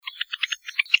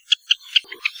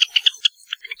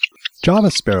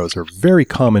Java sparrows are very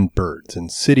common birds in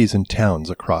cities and towns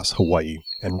across Hawaii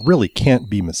and really can't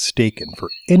be mistaken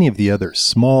for any of the other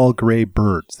small gray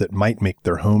birds that might make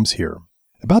their homes here.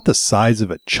 About the size of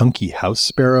a chunky house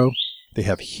sparrow, they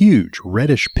have huge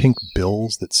reddish-pink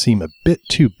bills that seem a bit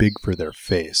too big for their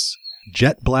face,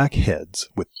 jet black heads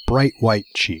with bright white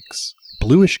cheeks,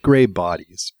 bluish-gray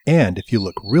bodies, and, if you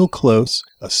look real close,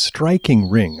 a striking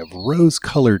ring of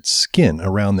rose-colored skin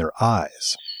around their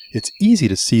eyes. It's easy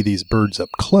to see these birds up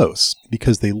close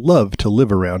because they love to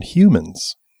live around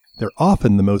humans. They're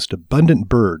often the most abundant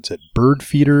birds at bird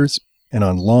feeders and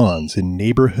on lawns in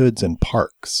neighborhoods and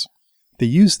parks. They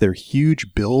use their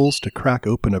huge bills to crack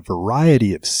open a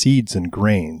variety of seeds and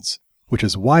grains, which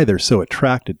is why they're so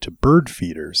attracted to bird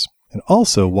feeders, and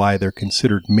also why they're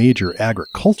considered major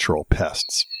agricultural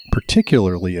pests,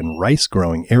 particularly in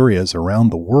rice-growing areas around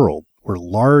the world, where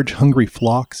large, hungry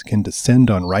flocks can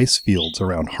descend on rice fields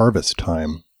around harvest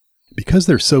time. Because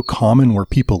they're so common where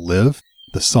people live,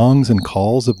 the songs and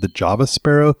calls of the Java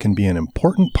sparrow can be an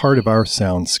important part of our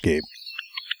soundscape.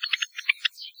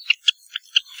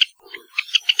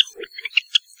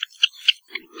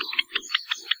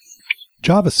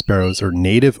 Java sparrows are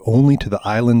native only to the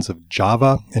islands of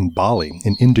Java and Bali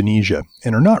in Indonesia,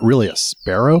 and are not really a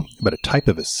sparrow, but a type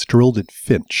of estrilded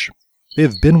finch. They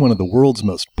have been one of the world's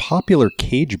most popular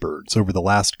cage birds over the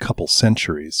last couple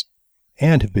centuries,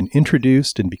 and have been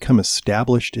introduced and become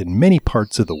established in many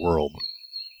parts of the world.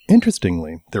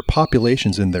 Interestingly, their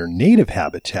populations in their native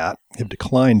habitat have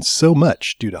declined so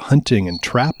much due to hunting and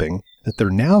trapping that they're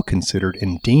now considered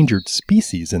endangered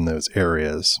species in those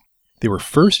areas. They were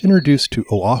first introduced to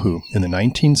Oahu in the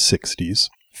 1960s,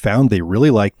 found they really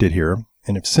liked it here,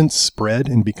 and have since spread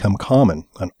and become common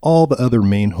on all the other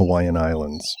main Hawaiian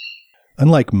islands.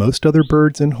 Unlike most other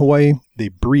birds in Hawaii, they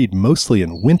breed mostly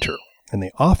in winter, and they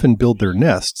often build their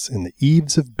nests in the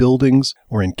eaves of buildings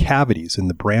or in cavities in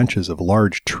the branches of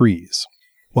large trees.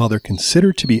 While they're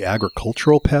considered to be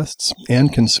agricultural pests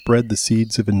and can spread the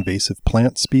seeds of invasive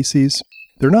plant species,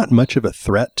 they're not much of a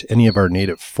threat to any of our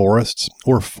native forests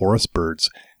or forest birds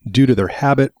due to their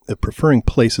habit of preferring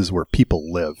places where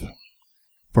people live.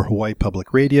 For Hawaii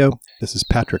Public Radio, this is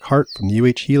Patrick Hart from the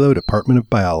UH Hilo Department of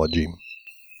Biology.